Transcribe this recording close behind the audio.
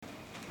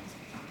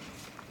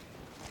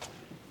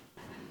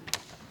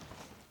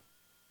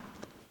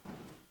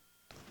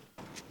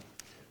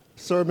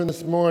sermon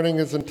this morning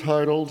is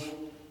entitled,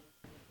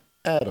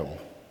 Adam,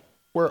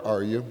 Where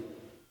Are You?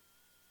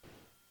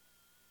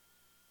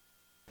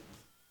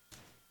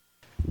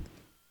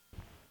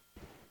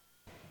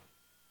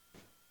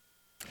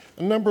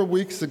 A number of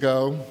weeks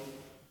ago,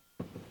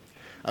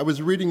 I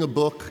was reading a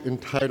book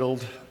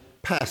entitled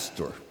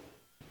Pastor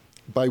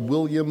by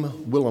William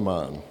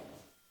Willimon,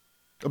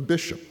 a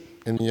bishop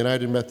in the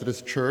United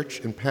Methodist Church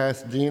and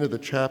past dean of the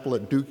chapel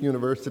at Duke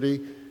University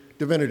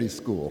Divinity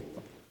School.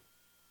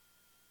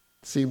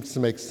 It seems to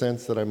make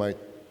sense that I might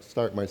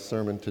start my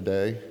sermon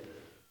today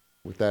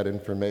with that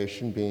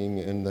information being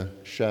in the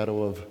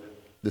shadow of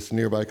this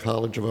nearby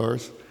college of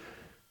ours.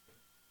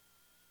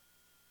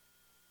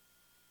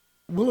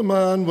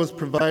 Willimon was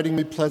providing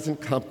me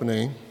pleasant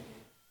company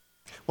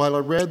while I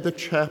read the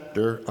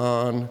chapter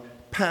on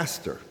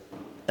pastor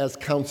as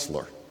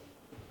counselor.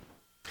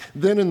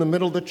 Then in the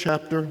middle of the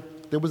chapter,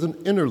 there was an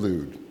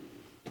interlude.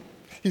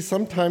 He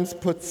sometimes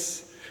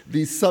puts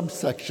these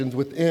subsections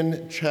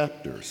within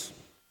chapters.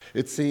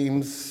 It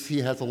seems he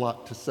has a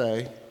lot to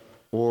say,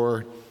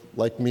 or,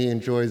 like me,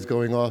 enjoys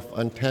going off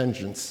on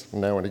tangents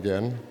now and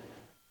again.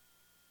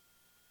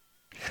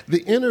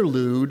 The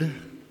interlude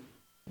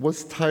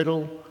was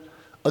titled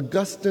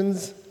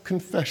Augustine's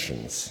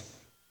Confessions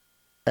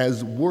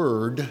as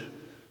Word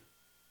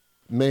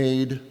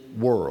Made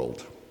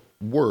World.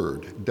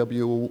 Word,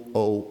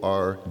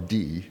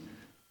 W-O-R-D,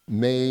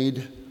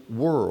 made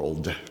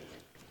world.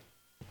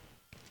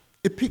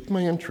 It piqued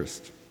my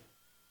interest.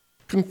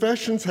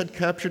 Confessions had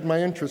captured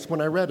my interest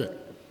when I read it.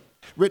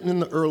 Written in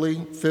the early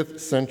 5th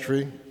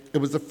century, it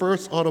was the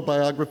first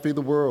autobiography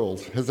the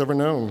world has ever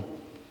known.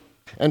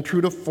 And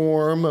true to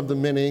form of the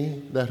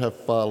many that have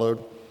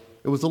followed,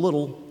 it was a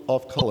little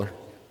off color.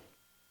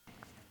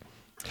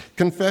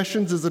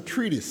 Confessions is a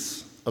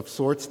treatise of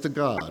sorts to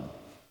God.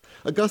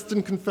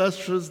 Augustine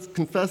confesses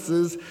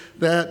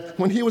that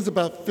when he was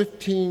about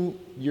 15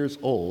 years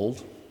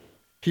old,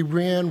 he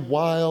ran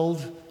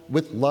wild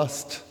with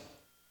lust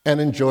and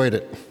enjoyed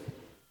it.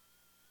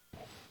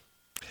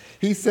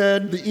 He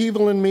said, "The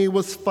evil in me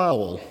was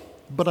foul,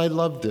 but I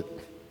loved it."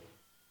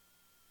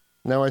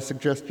 Now I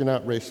suggest you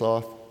not race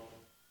off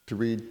to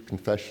read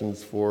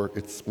Confessions for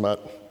its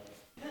smut.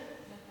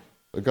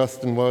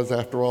 Augustine was,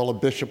 after all, a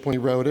bishop when he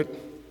wrote it,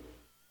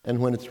 and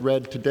when it's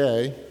read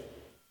today,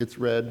 it's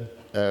read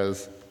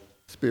as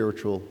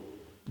spiritual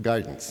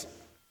guidance.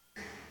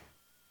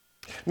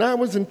 Now I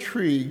was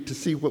intrigued to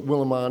see what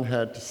Willimon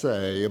had to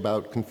say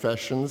about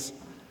confessions.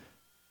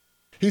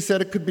 He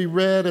said it could be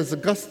read as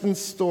Augustine's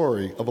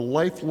story of a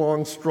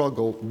lifelong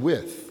struggle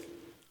with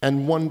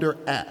and wonder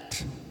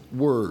at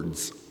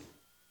words.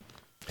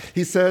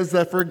 He says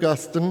that for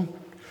Augustine,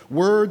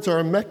 words are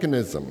a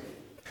mechanism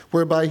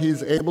whereby he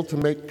is able to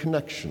make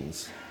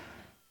connections.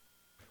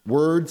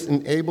 Words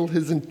enable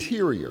his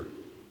interior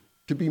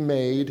to be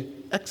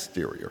made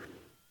exterior.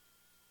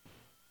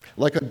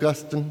 Like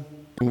Augustine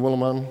and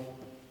Willimon,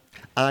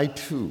 I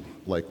too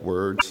like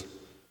words.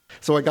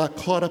 So I got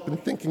caught up in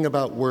thinking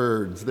about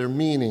words, their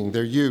meaning,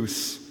 their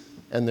use,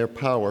 and their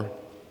power.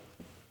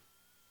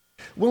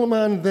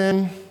 Willimon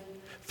then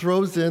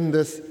throws in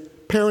this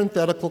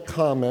parenthetical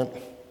comment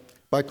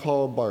by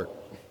Karl Barth,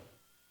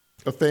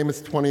 a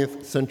famous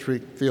 20th century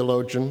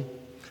theologian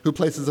who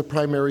places a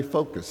primary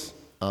focus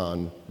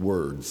on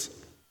words.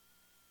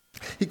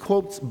 He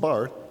quotes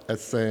Barth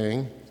as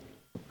saying,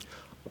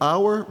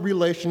 "Our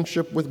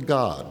relationship with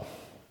God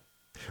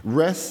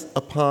rests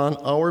upon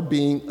our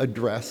being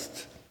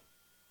addressed,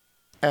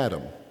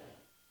 Adam,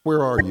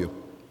 where are you?"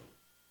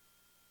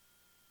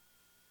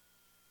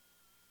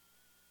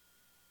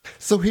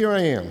 So here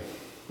I am.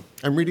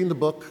 I'm reading the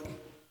book,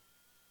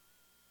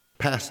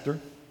 Pastor,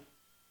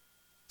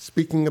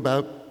 speaking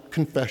about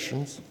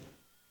confessions,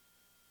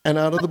 and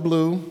out of the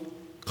blue,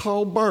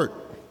 Karl Barth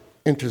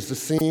enters the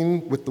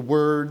scene with the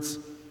words,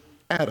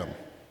 "Adam,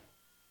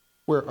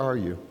 where are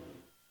you?"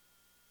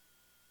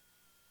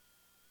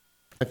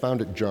 I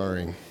found it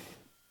jarring.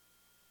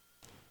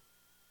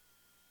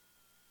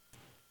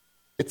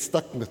 It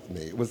stuck with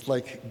me. It was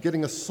like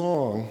getting a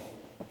song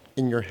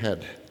in your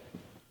head.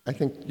 I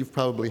think you've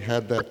probably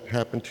had that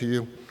happen to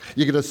you.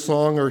 You get a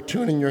song or a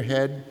tune in your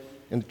head,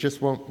 and it just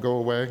won't go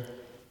away.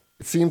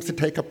 It seems to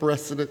take up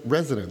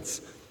residence,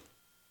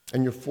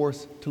 and you're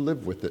forced to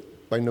live with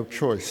it by no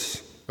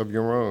choice of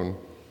your own.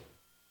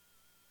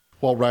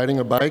 While riding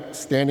a bike,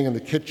 standing in the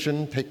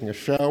kitchen, taking a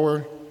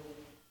shower,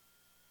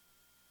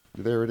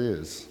 there it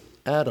is.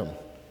 Adam,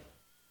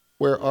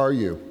 where are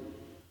you?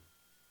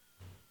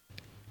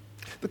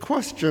 The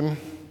question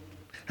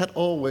had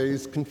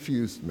always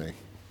confused me.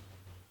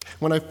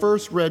 When I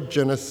first read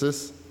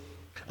Genesis,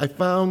 I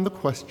found the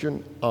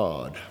question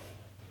odd.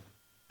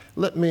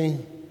 Let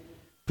me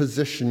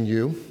position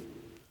you,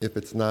 if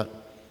it's not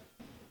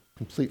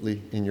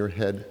completely in your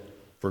head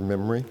for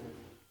memory.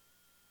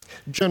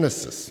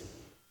 Genesis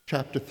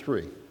chapter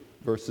 3,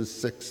 verses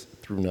 6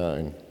 through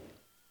 9.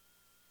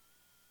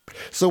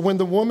 "So when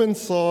the woman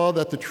saw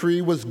that the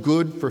tree was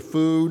good for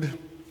food,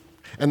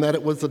 and that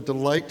it was a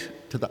delight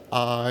to the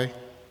eye,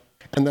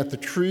 and that the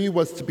tree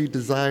was to be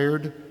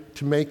desired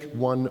to make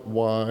one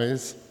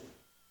wise.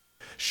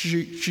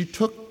 She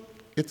took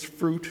its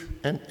fruit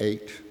and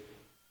ate,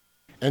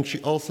 and she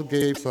also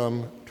gave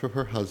some to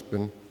her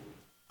husband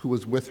who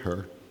was with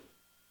her,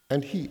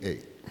 and he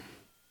ate.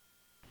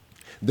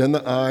 Then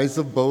the eyes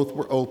of both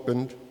were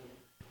opened,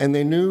 and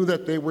they knew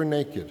that they were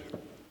naked.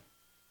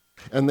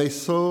 And they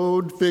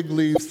sewed fig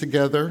leaves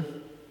together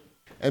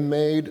and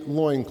made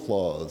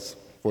loincloths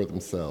for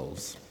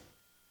themselves.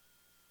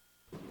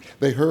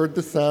 They heard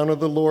the sound of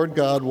the Lord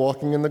God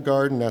walking in the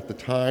garden at the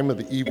time of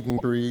the evening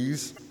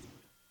breeze,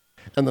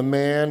 and the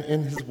man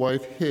and his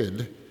wife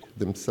hid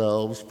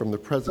themselves from the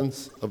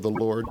presence of the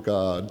Lord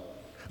God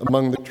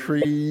among the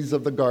trees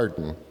of the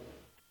garden.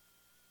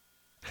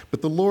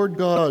 But the Lord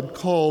God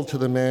called to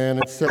the man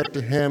and said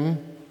to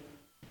him,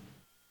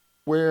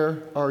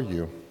 "Where are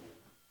you?"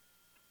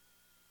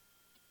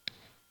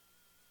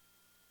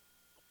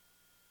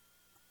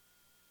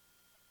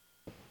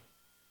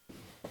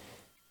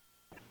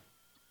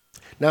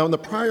 Now, in the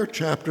prior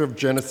chapter of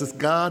Genesis,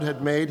 God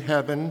had made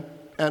heaven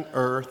and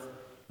earth,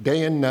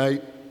 day and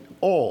night,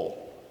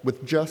 all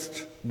with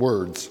just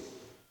words.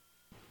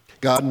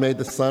 God made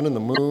the sun and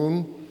the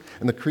moon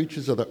and the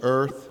creatures of the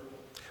earth,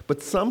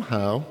 but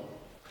somehow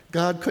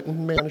God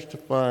couldn't manage to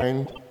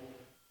find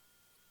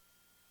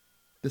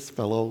this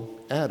fellow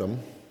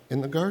Adam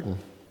in the garden.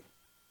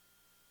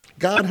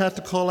 God had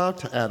to call out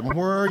to Adam,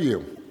 "Where are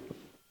you?"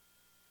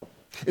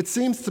 It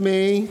seems to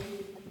me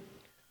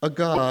a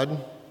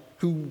God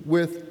who,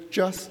 with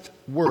just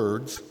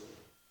words,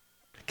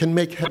 can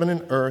make heaven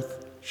and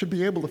earth should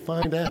be able to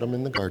find Adam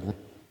in the garden.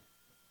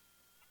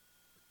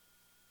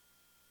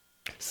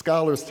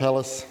 Scholars tell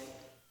us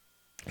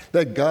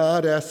that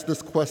God asked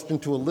this question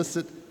to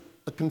elicit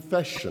a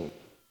confession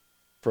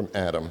from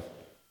Adam.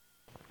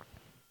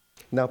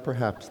 Now,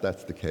 perhaps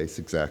that's the case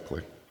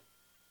exactly.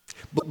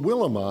 But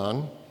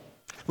Willimon,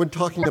 when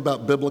talking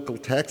about biblical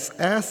texts,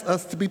 asks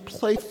us to be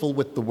playful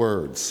with the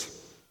words,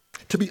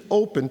 to be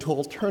open to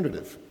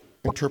alternative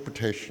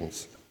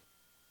interpretations.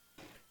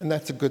 And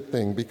that's a good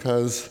thing,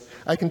 because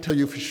I can tell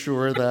you for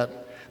sure that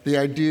the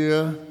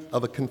idea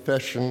of a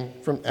confession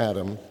from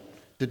Adam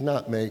did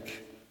not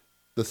make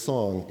the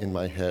song in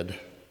my head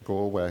go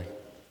away.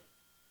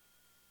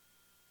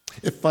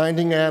 If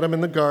finding Adam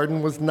in the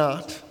garden was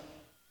not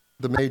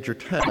the major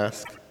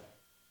task,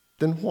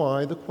 then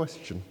why the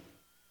question?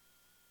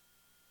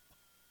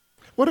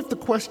 What if the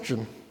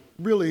question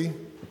really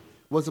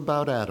was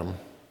about Adam?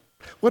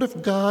 What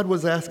if God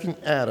was asking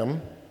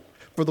Adam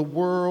for the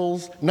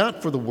world's,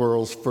 not for the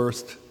world's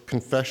first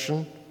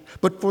confession,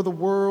 but for the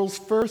world's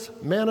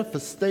first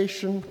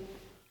manifestation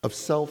of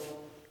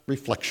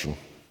self-reflection?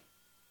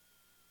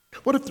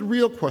 What if the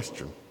real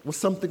question was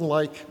something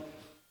like,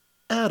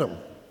 "Adam,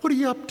 what are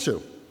you up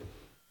to?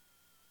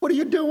 What are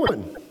you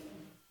doing?"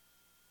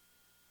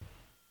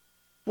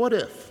 What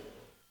if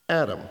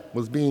Adam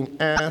was being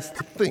asked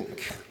to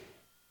think,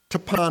 to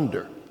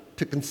ponder,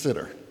 to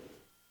consider?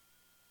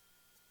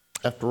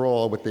 After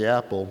all, with the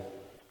apple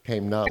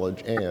came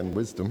knowledge and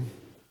wisdom.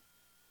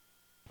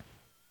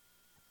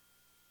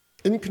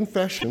 In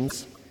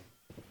Confessions,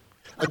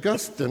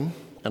 Augustine,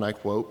 and I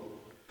quote,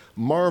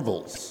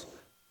 marvels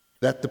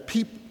that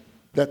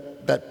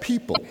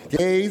people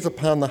gaze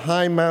upon the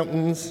high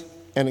mountains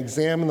and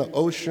examine the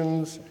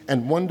oceans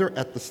and wonder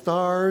at the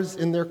stars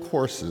in their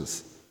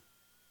courses,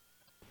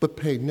 but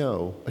pay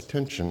no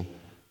attention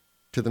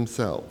to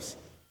themselves,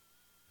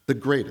 the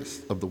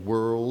greatest of the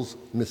world's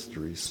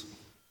mysteries.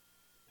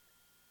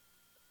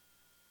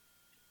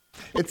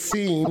 It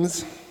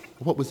seems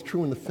what was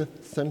true in the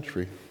 5th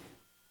century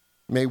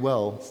may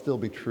well still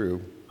be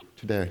true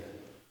today.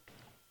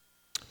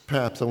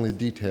 Perhaps only the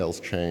details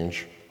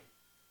change.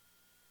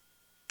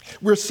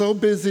 We're so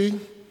busy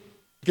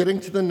getting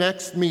to the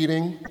next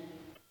meeting,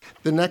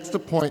 the next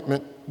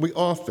appointment, we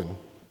often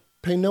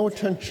pay no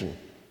attention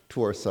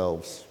to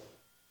ourselves.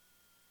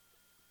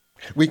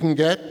 We can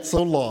get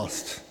so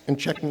lost in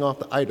checking off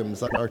the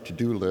items on our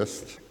to-do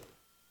list,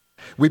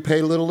 we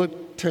pay little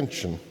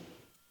attention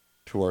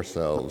to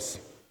ourselves.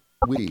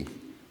 We,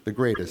 the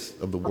greatest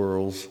of the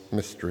world's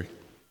mystery.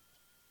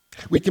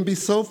 We can be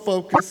so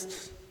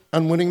focused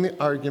on winning the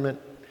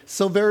argument,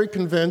 so very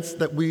convinced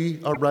that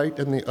we are right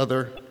and the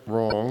other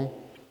wrong,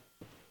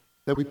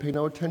 that we pay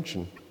no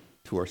attention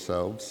to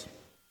ourselves.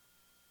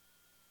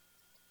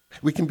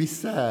 We can be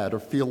sad or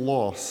feel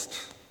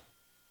lost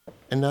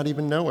and not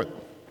even know it,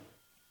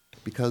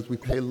 because we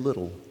pay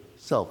little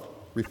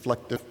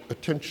self-reflective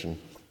attention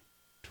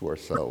to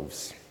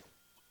ourselves.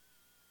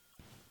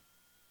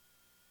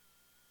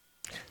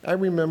 I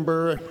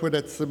remember when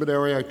at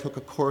seminary I took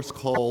a course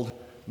called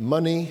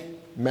Money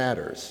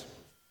Matters.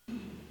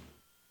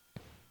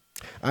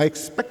 I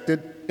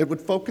expected it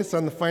would focus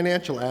on the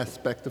financial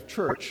aspect of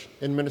church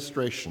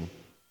administration.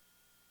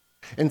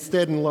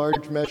 Instead, in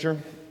large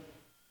measure,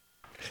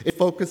 it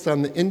focused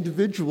on the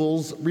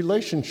individual's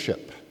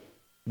relationship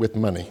with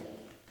money.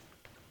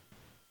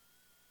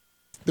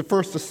 The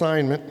first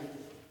assignment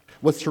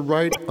was to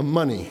write a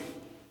money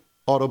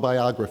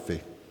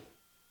autobiography.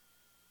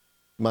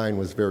 Mine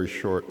was very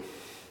short.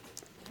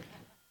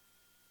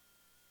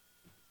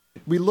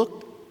 We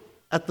looked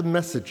at the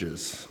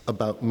messages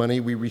about money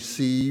we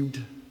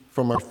received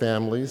from our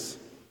families,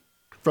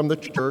 from the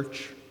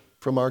church,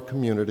 from our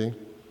community.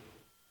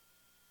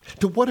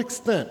 To what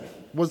extent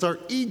was our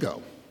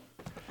ego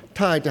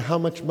tied to how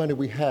much money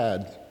we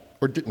had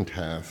or didn't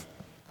have?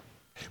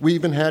 We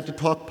even had to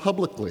talk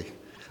publicly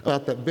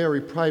about that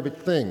very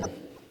private thing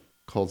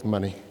called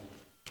money.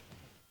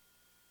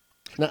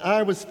 Now,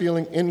 I was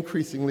feeling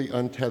increasingly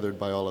untethered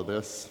by all of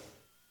this.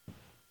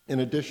 In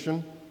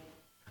addition,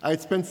 I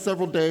had spent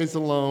several days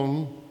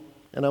alone,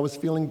 and I was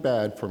feeling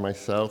bad for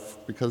myself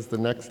because the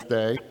next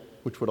day,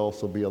 which would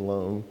also be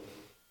alone,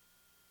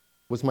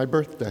 was my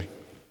birthday.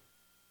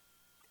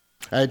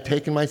 I had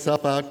taken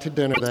myself out to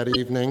dinner that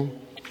evening,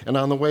 and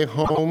on the way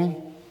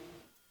home,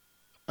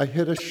 I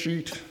hit a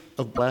sheet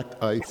of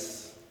black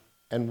ice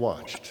and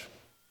watched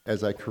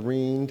as I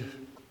careened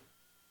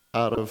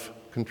out of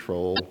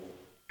control,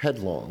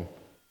 headlong,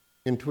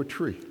 into a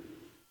tree.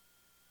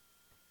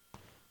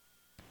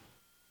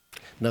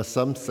 Now,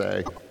 some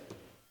say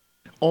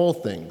all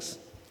things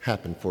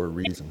happen for a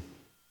reason.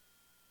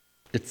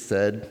 It's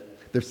said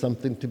there's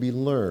something to be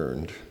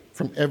learned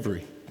from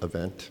every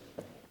event.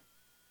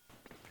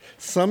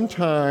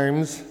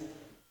 Sometimes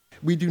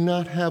we do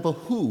not have a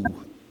who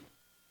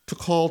to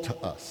call to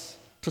us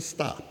to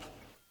stop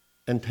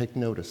and take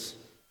notice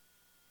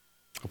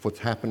of what's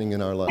happening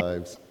in our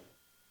lives.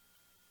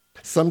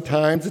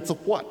 Sometimes it's a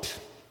what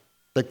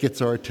that gets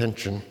our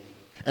attention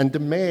and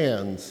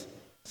demands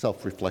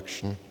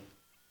self-reflection.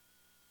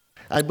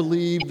 I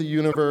believe the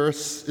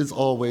universe is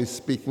always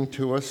speaking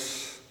to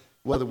us,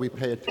 whether we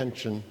pay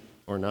attention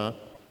or not.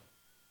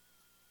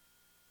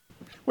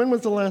 When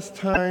was the last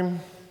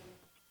time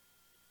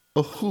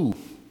a who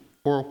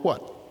or a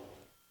what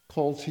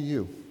called to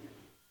you?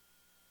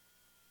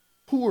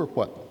 Who or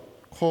what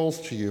calls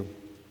to you?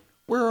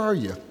 Where are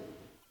you?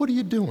 What are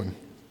you doing?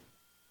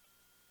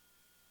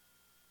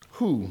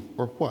 Who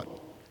or what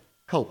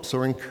helps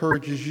or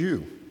encourages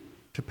you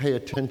to pay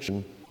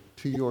attention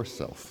to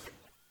yourself?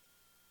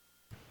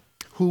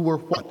 Who or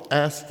what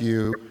asks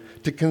you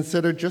to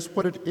consider just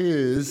what it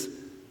is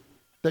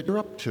that you're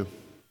up to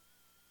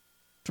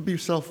be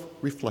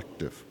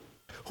self-reflective?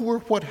 Who or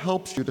what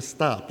helps you to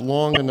stop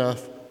long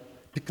enough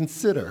to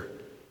consider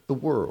the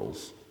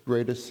world's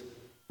greatest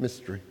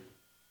mystery?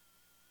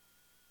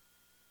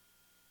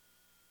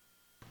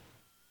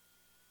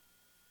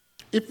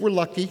 If we're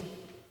lucky,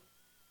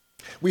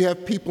 we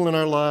have people in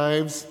our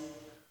lives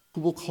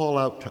who will call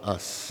out to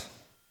us.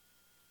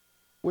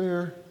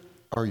 Where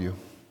are you?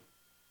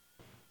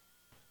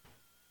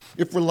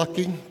 If we're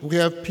lucky, we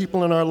have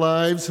people in our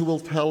lives who will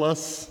tell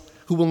us,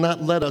 who will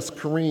not let us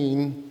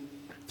careen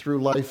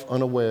through life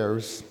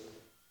unawares.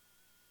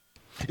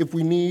 If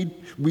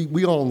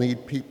we all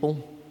need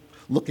people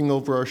looking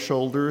over our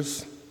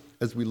shoulders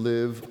as we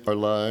live our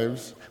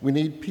lives. We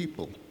need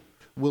people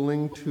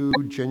willing to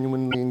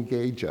genuinely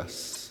engage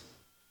us,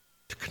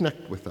 to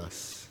connect with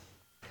us.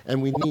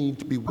 And we need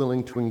to be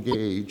willing to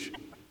engage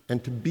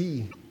and to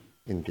be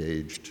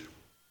engaged.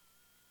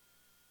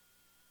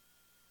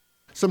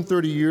 Some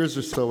 30 years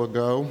or so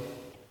ago,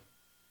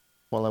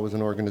 while I was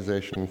an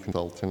organization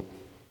consultant,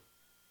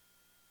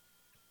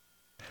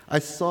 I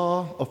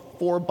saw a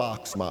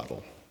 4-box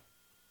model,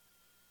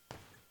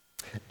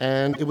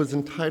 and it was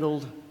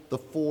entitled The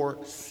 4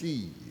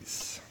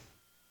 C's.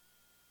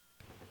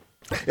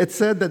 It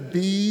said that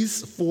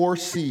these 4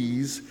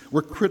 C's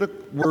were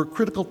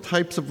critical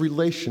types of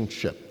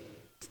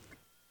relationship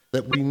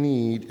that we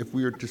need if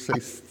we are to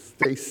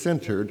stay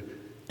centered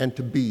and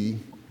to be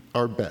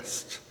our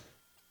best.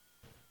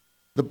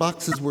 The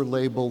boxes were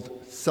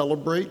labeled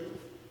celebrate,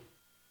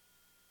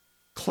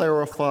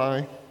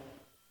 clarify,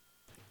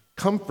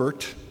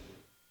 comfort,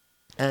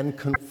 and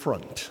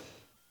confront.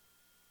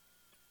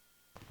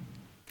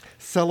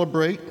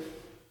 Celebrate.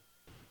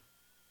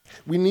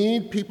 We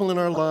need people in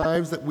our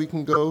lives that we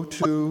can go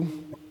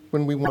to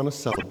when we want to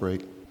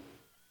celebrate.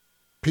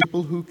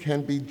 People who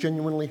can be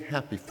genuinely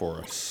happy for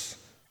us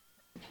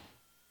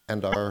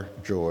and our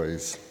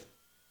joys.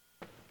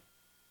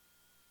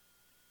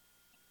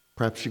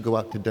 Perhaps you go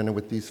out to dinner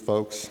with these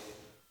folks.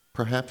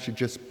 Perhaps you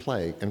just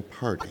play and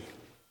party.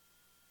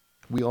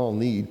 We all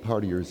need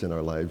partiers in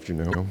our lives, you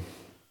know.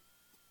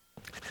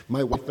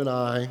 My wife and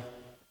I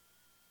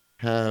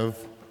have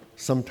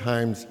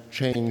sometimes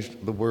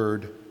changed the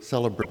word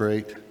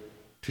celebrate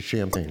to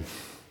champagne.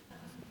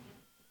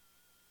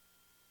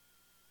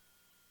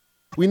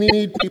 We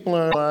need people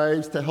in our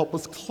lives to help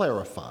us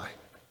clarify.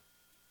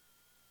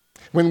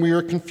 When we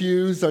are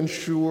confused,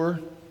 unsure,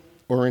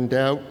 or in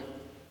doubt,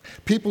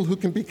 people who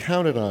can be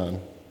counted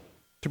on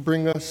to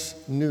bring us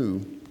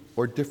new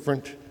or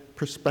different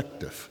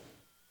perspective.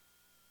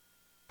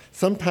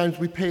 Sometimes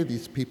we pay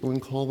these people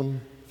and call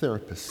them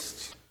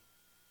therapists.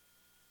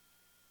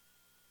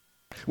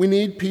 We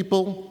need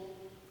people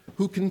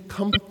who can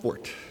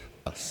comfort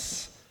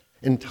us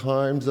in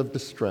times of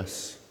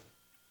distress.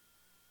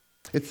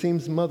 It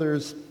seems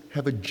mothers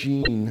have a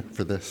gene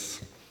for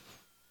this.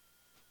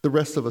 The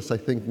rest of us, I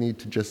think, need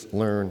to just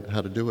learn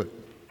how to do it.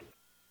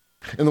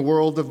 In the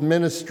world of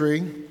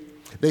ministry,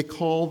 They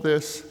call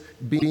this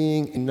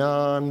being a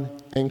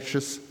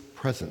non-anxious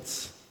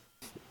presence.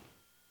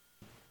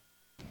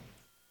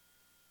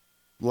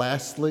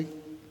 Lastly,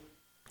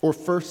 or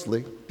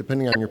firstly,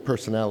 depending on your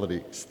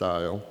personality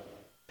style,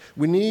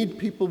 we need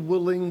people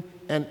willing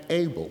and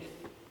able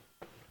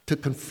to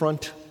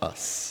confront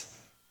us.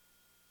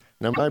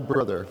 Now, my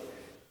brother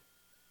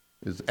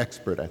is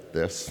expert at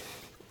this.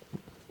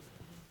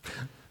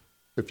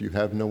 If you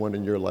have no one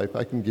in your life,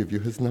 I can give you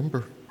his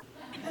number.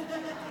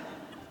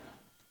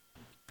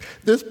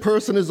 This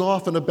person is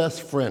often a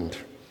best friend.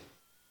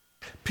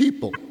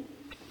 People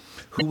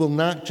who will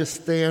not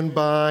just stand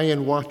by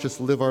and watch us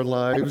live our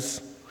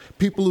lives.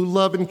 People who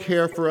love and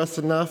care for us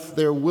enough,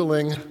 they're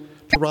willing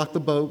to rock the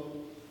boat,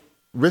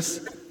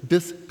 risk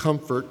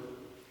discomfort,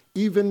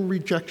 even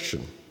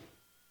rejection,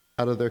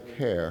 out of their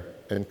care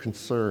and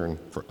concern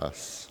for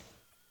us.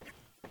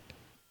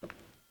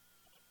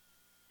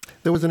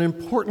 There was an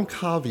important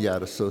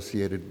caveat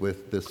associated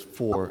with this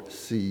 4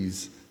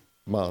 C's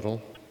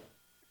model.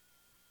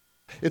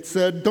 It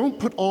said, don't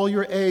put all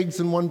your eggs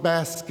in one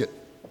basket.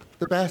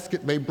 The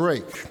basket may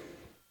break,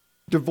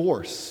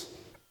 divorce,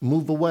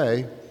 move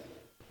away,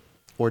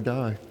 or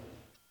die.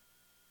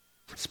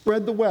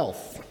 Spread the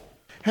wealth.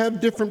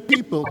 Have different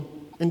people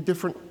in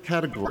different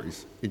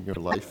categories in your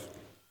life.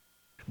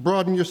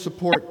 Broaden your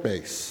support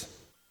base.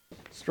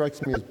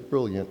 Strikes me as a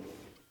brilliant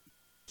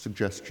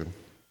suggestion.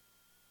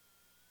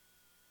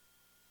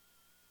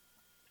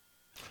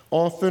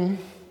 Often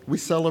we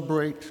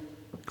celebrate,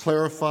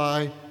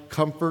 clarify,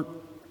 comfort,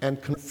 and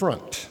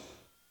confront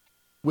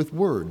with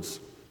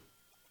words.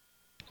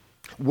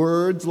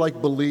 Words,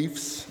 like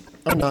beliefs,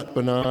 are not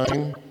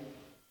benign.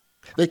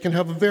 They can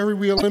have a very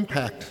real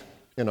impact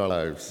in our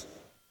lives.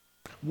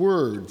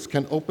 Words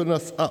can open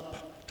us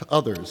up to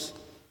others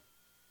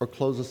or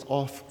close us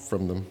off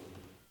from them.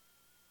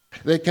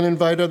 They can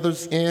invite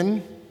others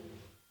in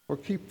or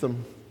keep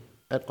them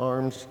at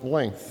arm's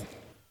length.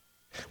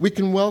 We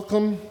can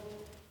welcome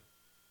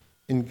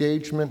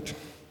engagement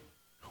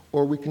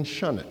or we can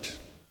shun it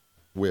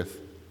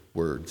with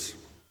words.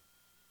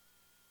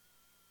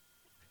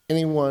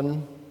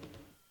 Anyone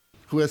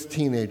who has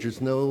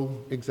teenagers know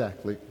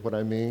exactly what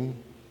I mean.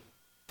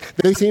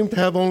 They seem to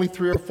have only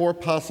 3 or 4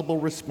 possible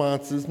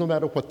responses, no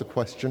matter what the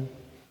question.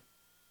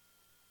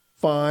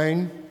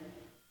 Fine,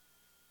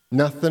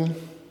 nothing,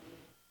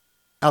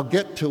 I'll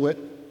get to it,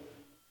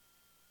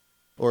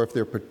 or if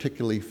they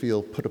particularly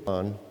feel put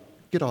upon,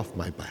 get off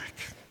my back.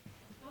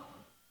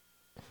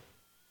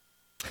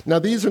 Now,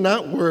 these are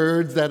not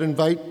words that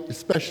invite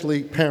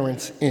especially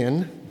parents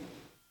in.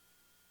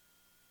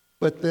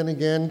 But then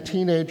again,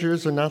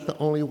 teenagers are not the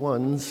only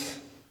ones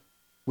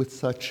with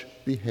such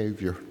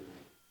behavior.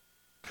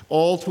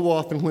 All too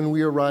often when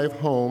we arrive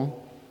home,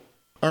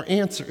 our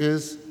answer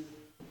is,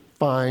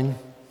 fine,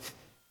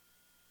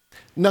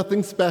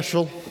 nothing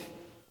special.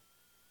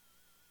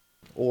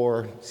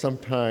 Or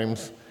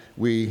sometimes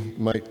we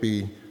might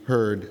be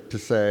heard to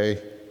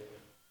say,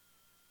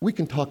 we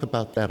can talk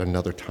about that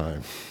another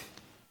time.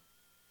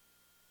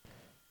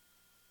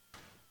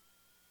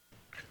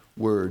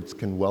 Words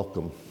can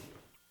welcome,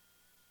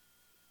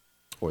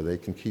 or they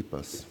can keep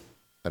us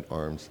at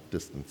arm's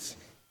distance.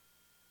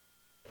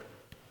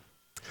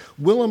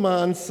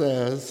 Willimon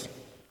says,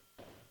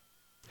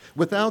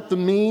 without the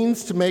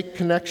means to make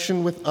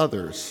connection with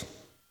others,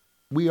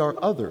 we are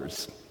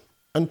others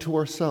unto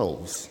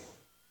ourselves.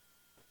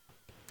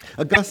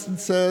 Augustine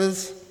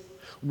says,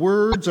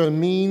 words are a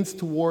means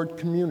toward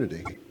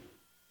community,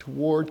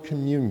 toward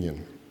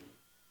communion.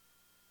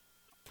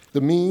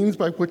 The means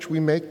by which we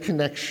make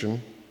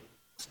connection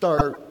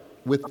start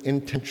with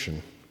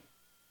intention.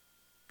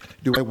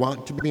 Do I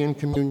want to be in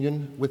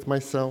communion with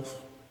myself?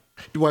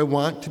 Do I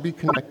want to be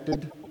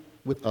connected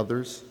with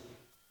others?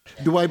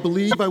 Do I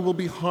believe I will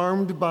be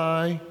harmed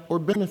by or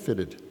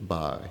benefited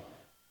by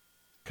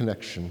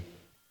connection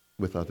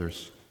with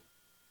others?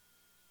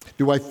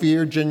 Do I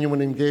fear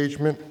genuine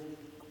engagement,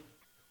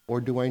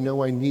 or do I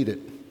know I need it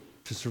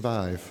to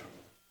survive?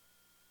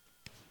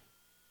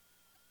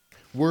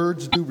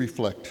 Words do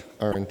reflect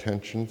our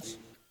intentions.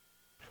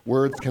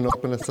 Words can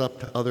open us up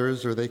to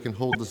others, or they can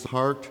hold us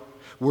apart.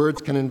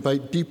 Words can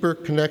invite deeper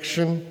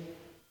connection.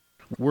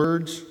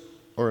 Words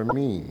are a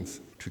means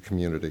to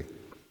community.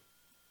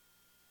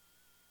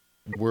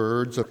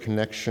 Words of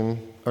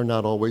connection are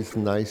not always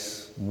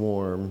nice,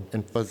 warm,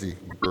 and fuzzy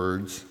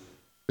words.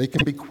 They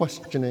can be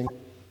questioning,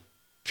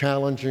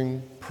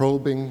 challenging,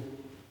 probing.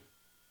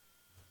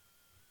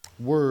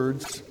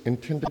 Words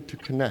intended to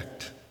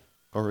connect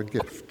are a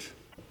gift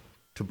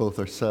to both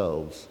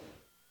ourselves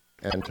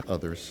and to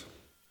others.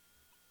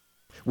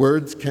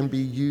 Words can be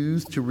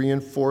used to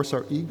reinforce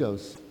our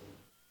egos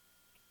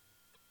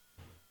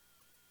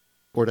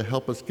or to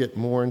help us get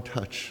more in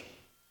touch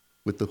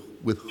with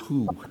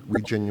who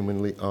we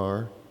genuinely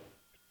are,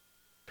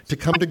 to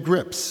come to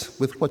grips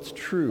with what's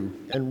true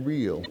and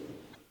real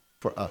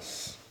for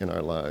us in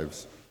our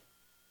lives.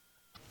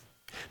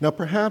 Now,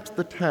 perhaps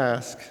the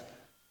task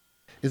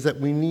is that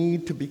we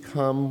need to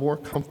become more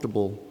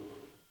comfortable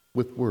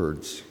with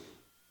words,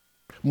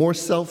 more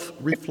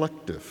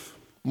self-reflective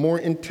more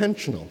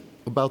intentional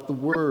about the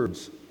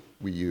words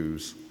we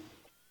use?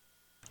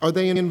 Are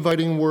they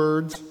inviting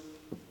words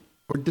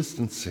or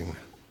distancing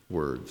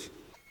words?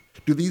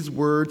 Do these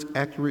words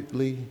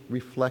accurately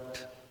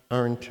reflect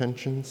our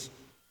intentions?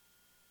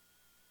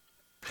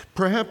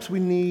 Perhaps we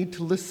need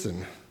to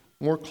listen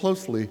more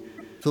closely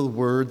to the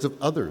words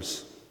of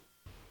others.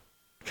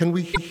 Can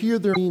we hear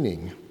their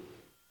meaning,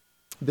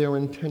 their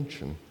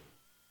intention?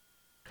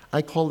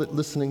 I call it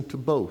listening to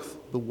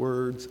both the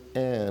words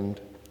and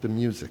the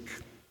music.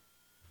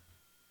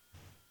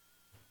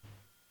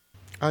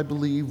 I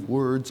believe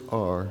words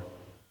are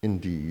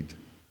indeed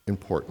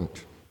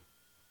important.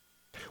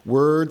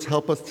 Words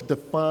help us to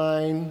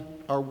define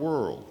our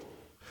world.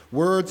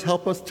 Words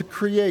help us to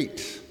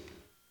create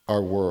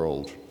our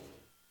world.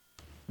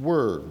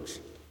 Words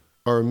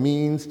are a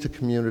means to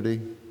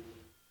community,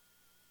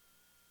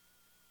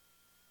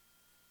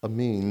 a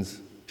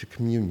means to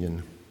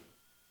communion.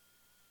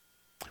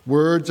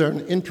 Words are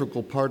an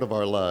integral part of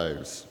our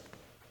lives.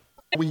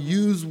 How we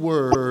use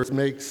words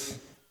makes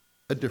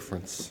a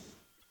difference.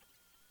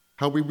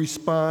 How we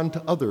respond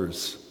to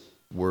others'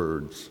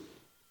 words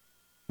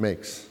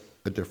makes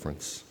a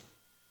difference.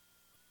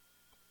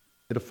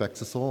 It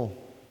affects us all.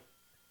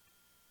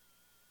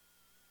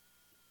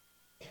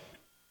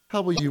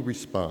 How will you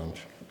respond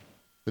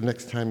the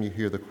next time you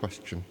hear the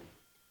question,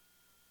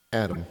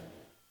 Adam,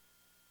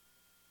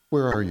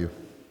 where are you?